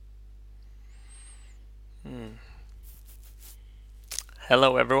Hmm.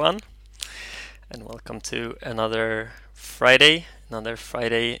 Hello, everyone, and welcome to another Friday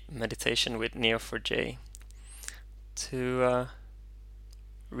meditation with Neo4j. To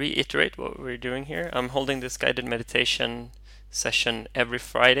reiterate what we're doing here, I'm holding this guided meditation session every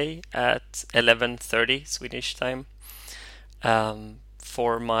Friday at 11:30 Swedish time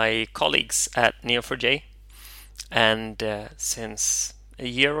for my colleagues at Neo4j, and since a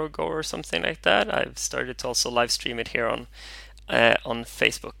year ago or something like that, I've started to also live stream it here on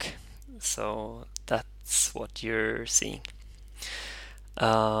Facebook. So that's what you're seeing.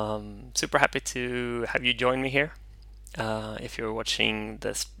 Super happy to have you join me here. If you're watching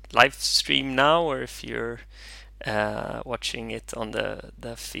this live stream now, or if you're watching it on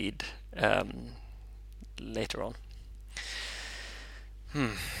the feed later on.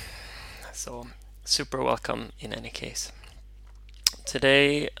 So super welcome in any case.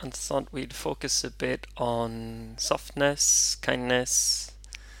 Today I thought we'd focus a bit on softness, kindness,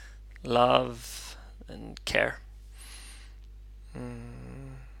 love, and care.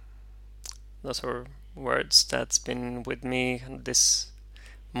 Those are words that's been with me this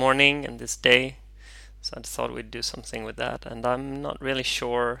morning and this day. So I thought we'd do something with that. And I'm not really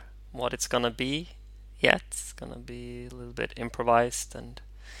sure what it's gonna be yet. It's gonna be a little bit improvised and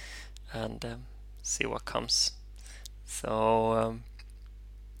see what comes. So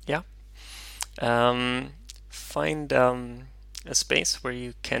yeah, find a space where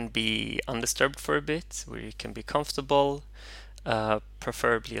you can be undisturbed for a bit, where you can be comfortable,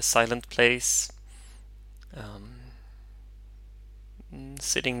 preferably a silent place. Um,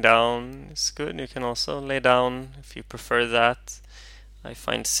 Sitting down is good. You can also lay down if you prefer that. I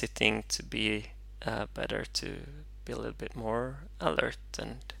find sitting to be better, to be a little bit more alert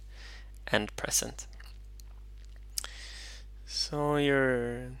and present. So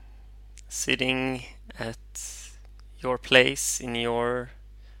you're sitting at your place in your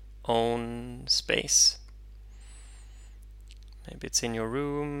own space. Maybe it's in your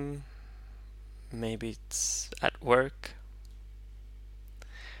room, maybe it's at work.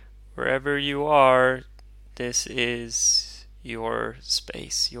 Wherever you are, this is your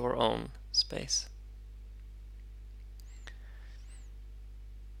space, your own space.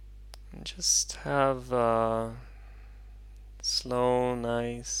 And just have a slow,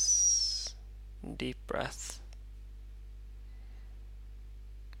 nice, deep breath.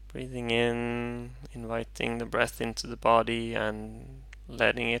 Breathing in, inviting the breath into the body and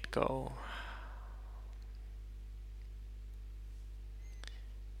letting it go.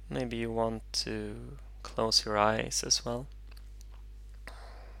 Maybe you want to close your eyes as well.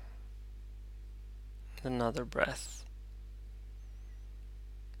 Another breath.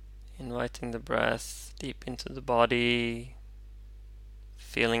 Inviting the breath deep into the body,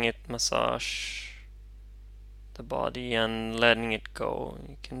 feeling it massage the body and letting it go.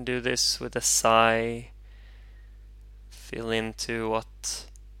 You can do this with a sigh. Feel into what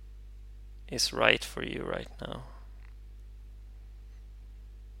is right for you right now.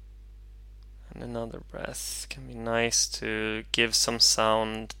 And another breath can be nice to give some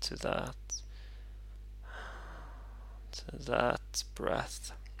sound to that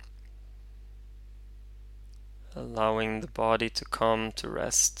breath. Allowing the body to come to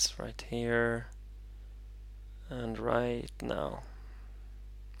rest right here and right now.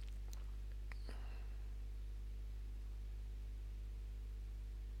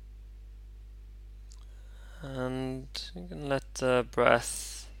 And you can let the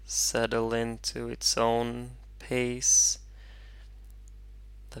breath settle into its own pace,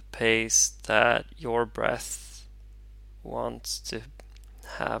 the pace that your breath wants to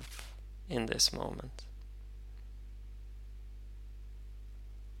have in this moment.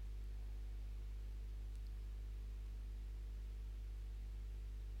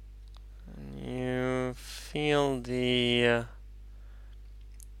 And you feel the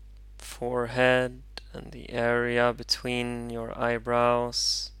forehead and the area between your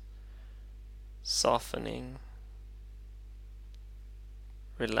eyebrows softening,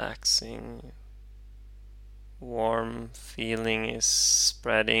 relaxing. Warm feeling is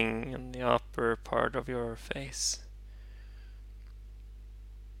spreading in the upper part of your face.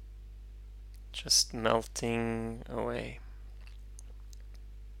 Just melting away.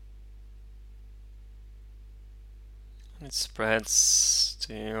 It spreads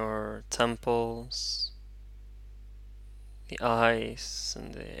to your temples, the eyes,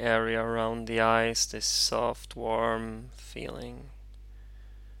 and the area around the eyes, this soft, warm feeling.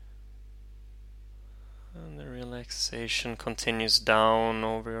 And the relaxation continues down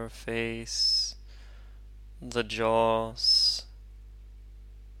over your face, the jaws,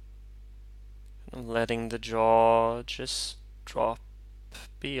 letting the jaw just drop,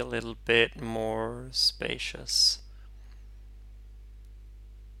 be a little bit more spacious.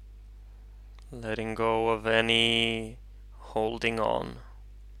 Letting go of any holding on.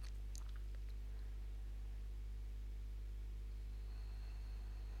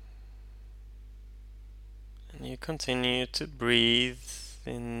 And you continue to breathe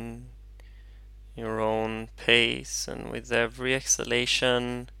in your own pace, and with every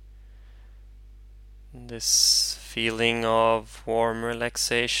exhalation, this feeling of warm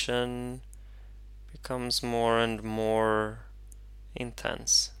relaxation becomes more and more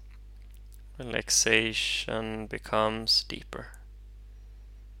intense. Relaxation becomes deeper.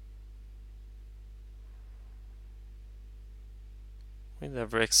 With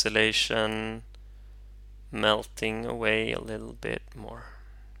every exhalation, melting away a little bit more.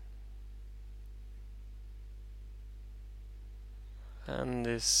 And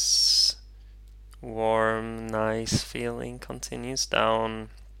this warm, nice feeling continues down,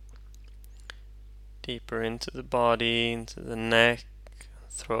 deeper into the body, into the neck,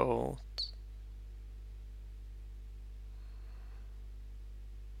 throat.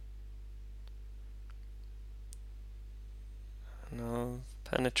 Now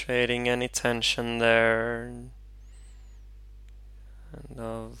penetrating any tension there, and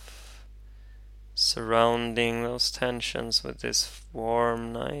of surrounding those tensions with this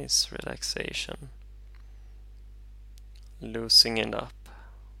warm, nice relaxation. Loosening it up.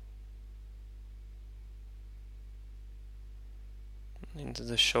 Into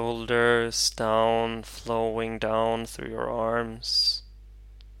the shoulders, down, flowing down through your arms.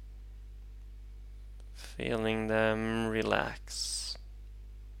 Feeling them relax.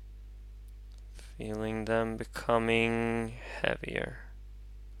 Feeling them becoming heavier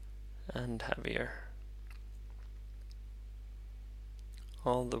and heavier.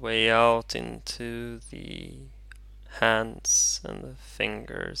 All the way out into the hands and the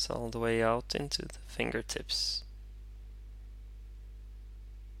fingers, all the way out into the fingertips.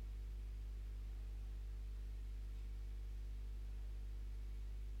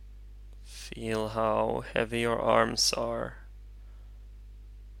 Feel how heavy your arms are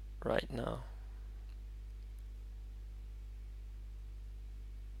right now.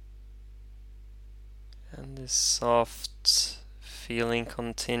 And this soft feeling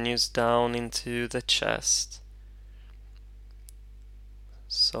continues down into the chest.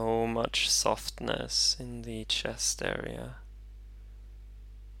 So much softness in the chest area.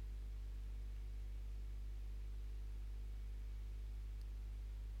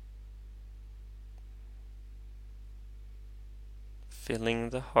 Filling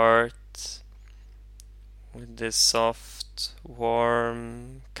the heart with this soft,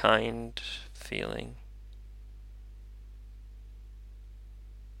 warm, kind feeling.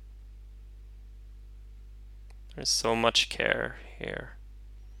 There's so much care here.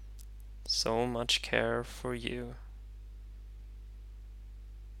 So much care for you.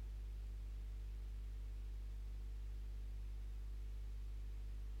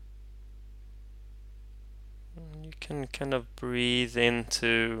 You can kind of breathe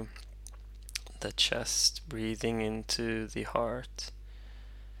into the chest, breathing into the heart,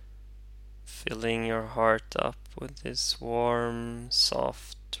 filling your heart up with this warm,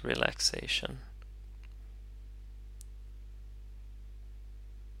 soft relaxation.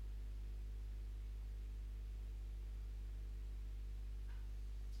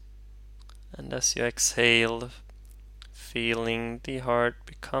 And as you exhale, feeling the heart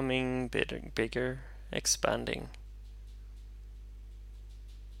becoming bigger, expanding.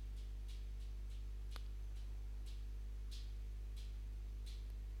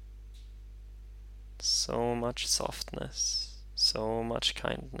 So much softness, so much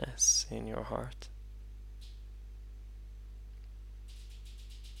kindness in your heart.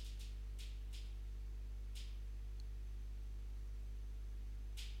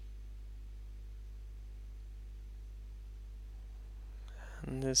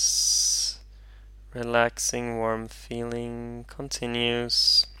 And this relaxing, warm feeling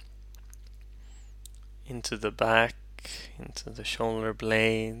continues into the back, into the shoulder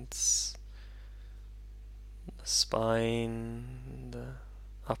blades, the spine, the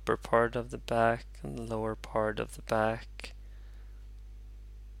upper part of the back and the lower part of the back.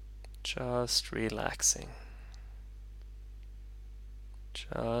 Just relaxing.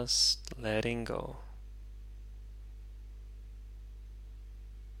 Just letting go.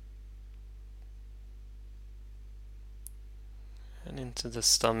 And into the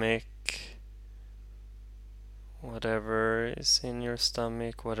stomach, whatever is in your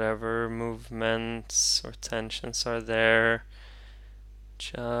stomach, whatever movements or tensions are there,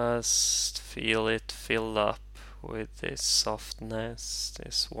 Just feel it fill up with this softness,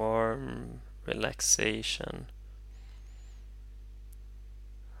 this warm relaxation.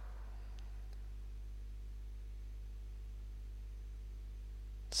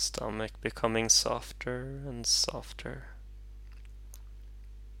 Stomach becoming softer and softer.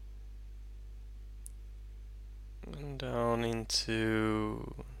 And down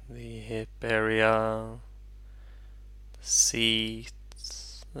into the hip area, the seat,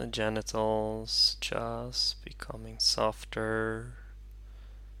 the genitals just becoming softer.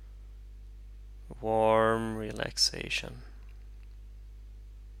 Warm relaxation.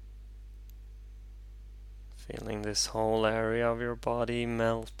 Feeling this whole area of your body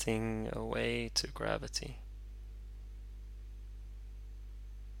melting away to gravity.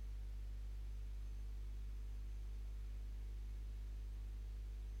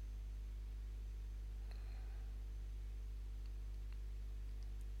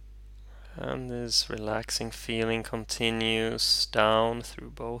 And this relaxing feeling continues down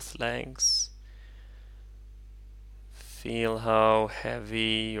through both legs. Feel how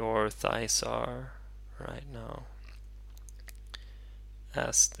heavy your thighs are right now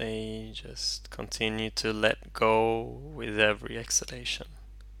as they just continue to let go with every exhalation.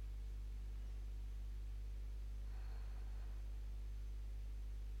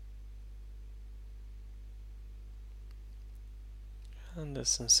 And the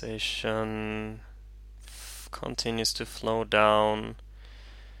sensation continues to flow down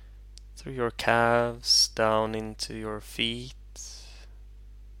through your calves, down into your feet.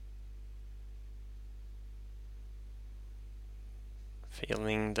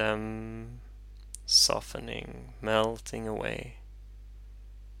 Feeling them softening, melting away.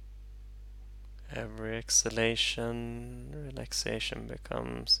 Every exhalation, relaxation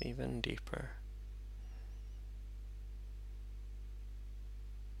becomes even deeper.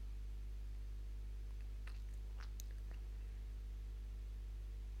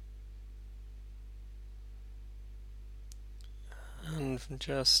 And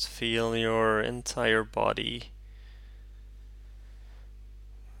just feel your entire body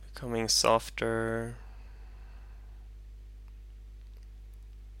becoming softer,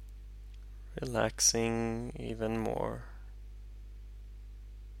 relaxing even more.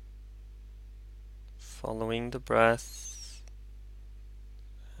 Following the breath,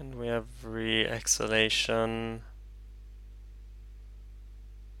 and with every exhalation,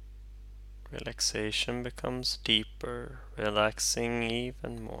 relaxation becomes deeper, relaxing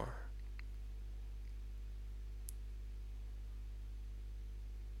even more.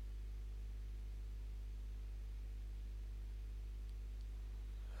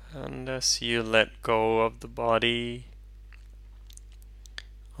 And as you let go of the body,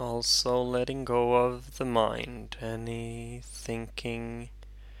 also letting go of the mind, any thinking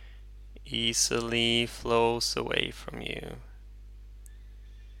easily flows away from you.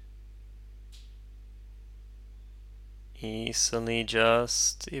 Easily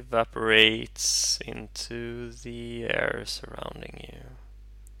just evaporates into the air surrounding you.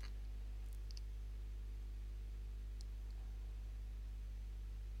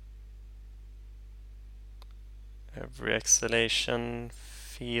 Every exhalation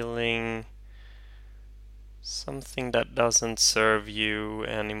feeling something that doesn't serve you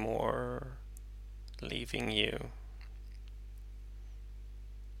anymore leaving you.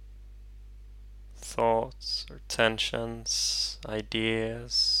 Thoughts or tensions,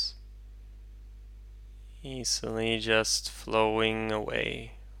 ideas, easily just flowing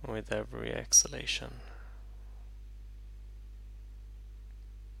away with every exhalation.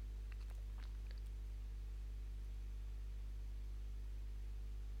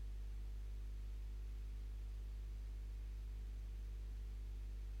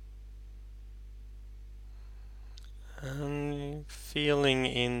 And feeling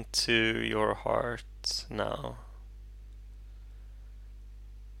into your heart now.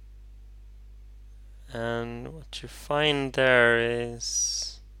 And what you find there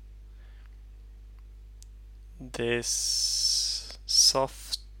is this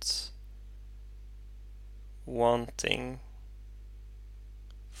soft wanting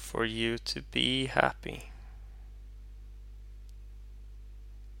for you to be happy.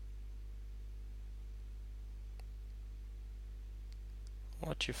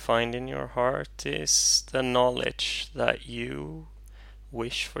 What you find in your heart is the knowledge that you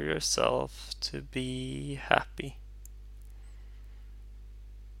wish for yourself to be happy,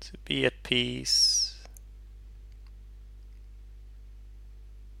 to be at peace,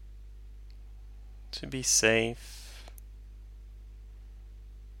 to be safe,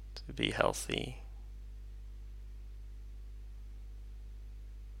 to be healthy.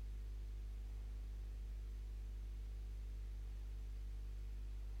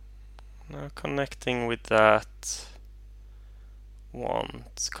 Connecting with that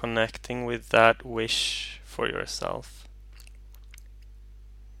want, connecting with that wish for yourself.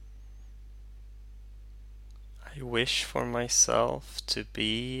 I wish for myself to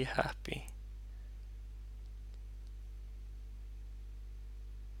be happy.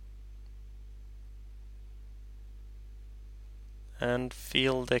 And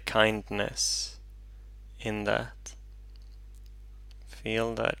feel the kindness in that.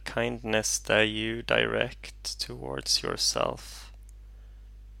 Feel that kindness that you direct towards yourself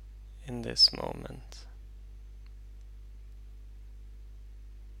in this moment.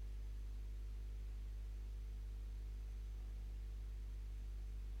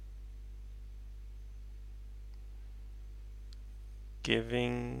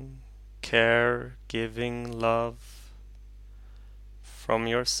 Giving care, giving love from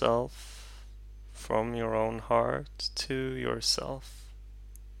yourself, from your own heart to yourself.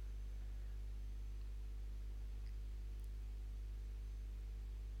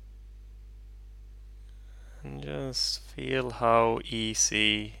 And just feel how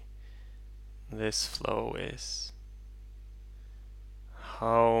easy this flow is.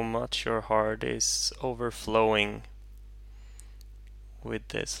 How much your heart is overflowing with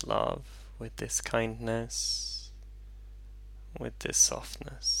this love, with this kindness, with this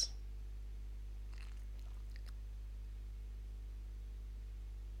softness.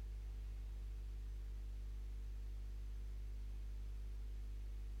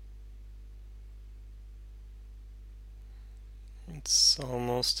 It's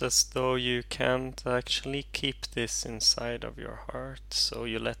almost as though you can't actually keep this inside of your heart, so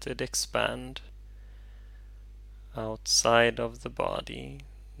you let it expand outside of the body,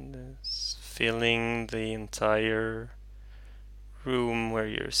 this filling the entire room where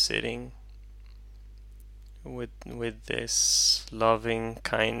you're sitting with this loving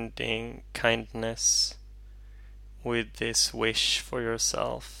kindness, with this wish for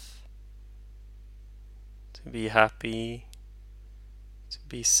yourself to be happy, to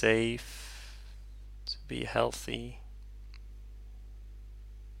be safe, to be healthy.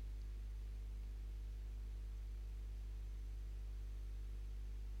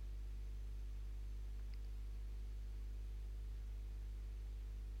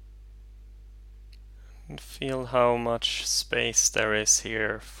 And feel how much space there is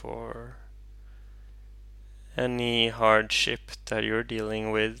here for any hardship that you're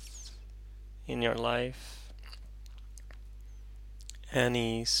dealing with in your life,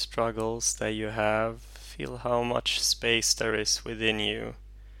 any struggles that you have. Feel how much space there is within you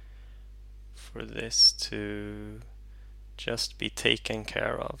for this to just be taken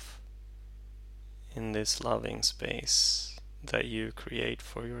care of in this loving space that you create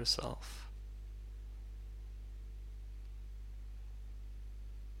for yourself.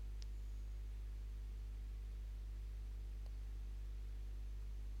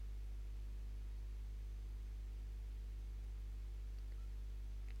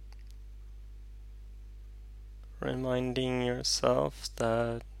 Reminding yourself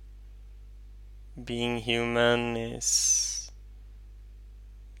that being human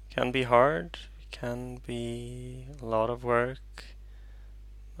can be hard, can be a lot of work,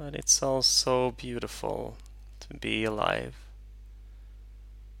 but it's also beautiful to be alive.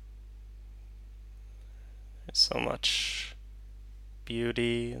 There's so much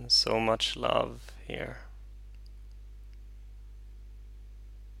beauty and so much love here.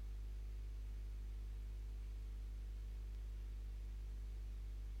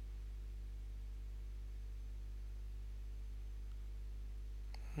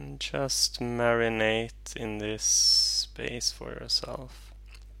 And just marinate in this space for yourself.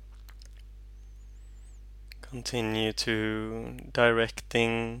 Continue to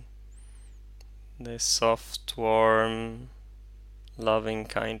directing this soft, warm, loving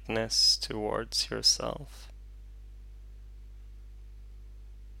kindness towards yourself.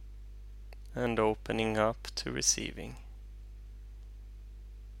 And opening up to receiving.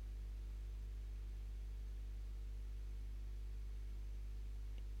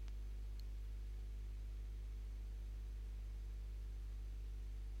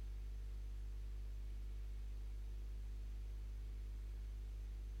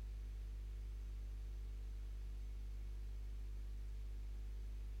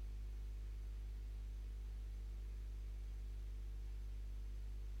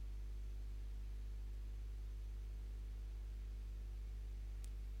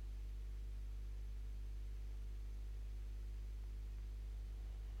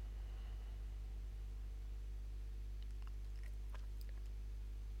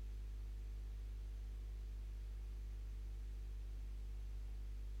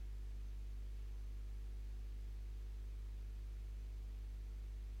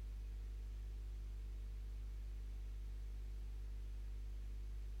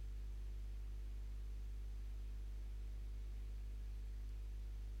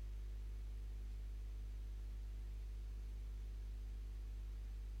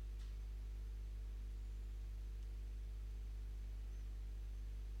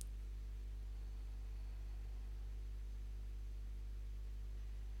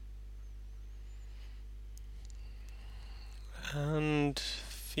 And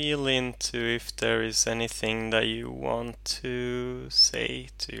feel into if there is anything that you want to say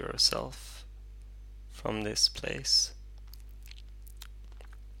to yourself from this place.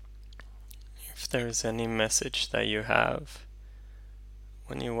 If there is any message that you have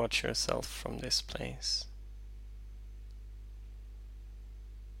when you watch yourself from this place.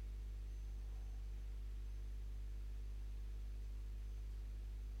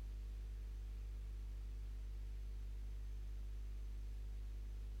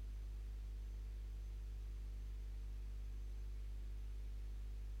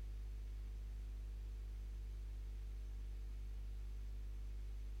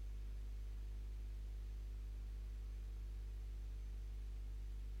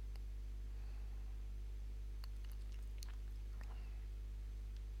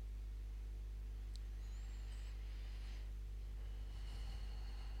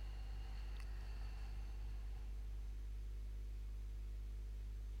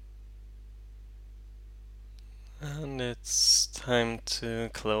 And it's time to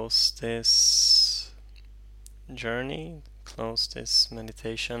close this journey, close this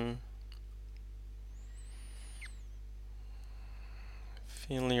meditation.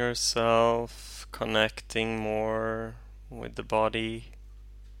 Feel yourself connecting more with the body,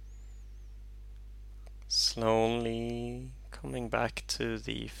 slowly coming back to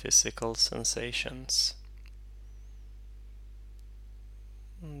the physical sensations.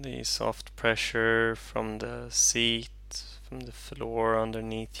 The soft pressure from the seat, from the floor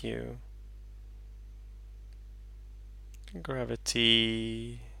underneath you.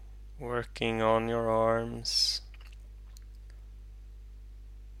 Gravity working on your arms.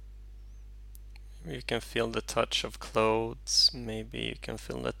 You can feel the touch of clothes. Maybe you can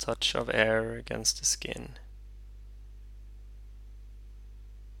feel the touch of air against the skin.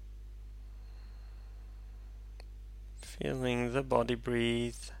 Feeling the body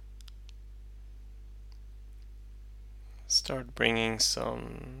breathe. Start bringing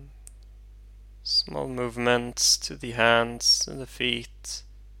some small movements to the hands, to the feet.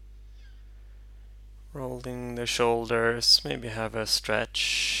 Rolling the shoulders, maybe have a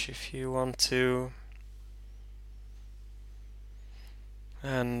stretch if you want to.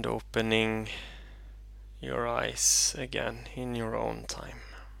 And opening your eyes again in your own time.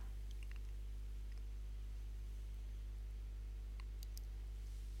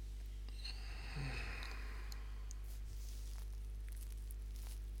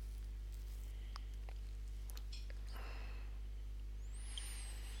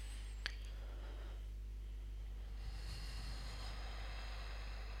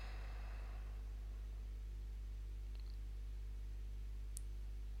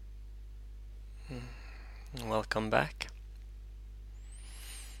 Welcome back.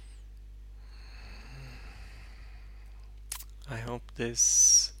 I hope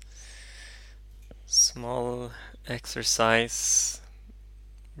this small exercise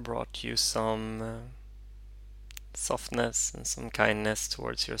brought you some softness and some kindness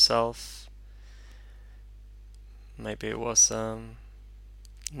towards yourself. Maybe it was a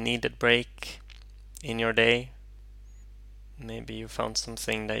needed break in your day. Maybe you found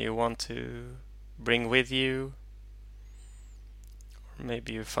something that you want to bring with you. Or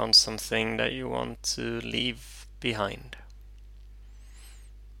maybe you found something that you want to leave behind.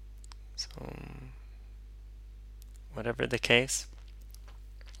 So, whatever the case,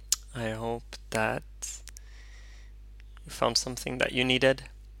 I hope that you found something that you needed,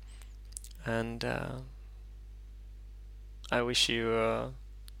 and I wish you a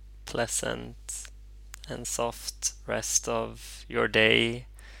pleasant and soft rest of your day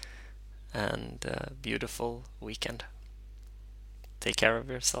and a beautiful weekend. Take care of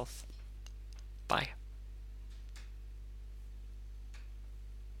yourself. Bye.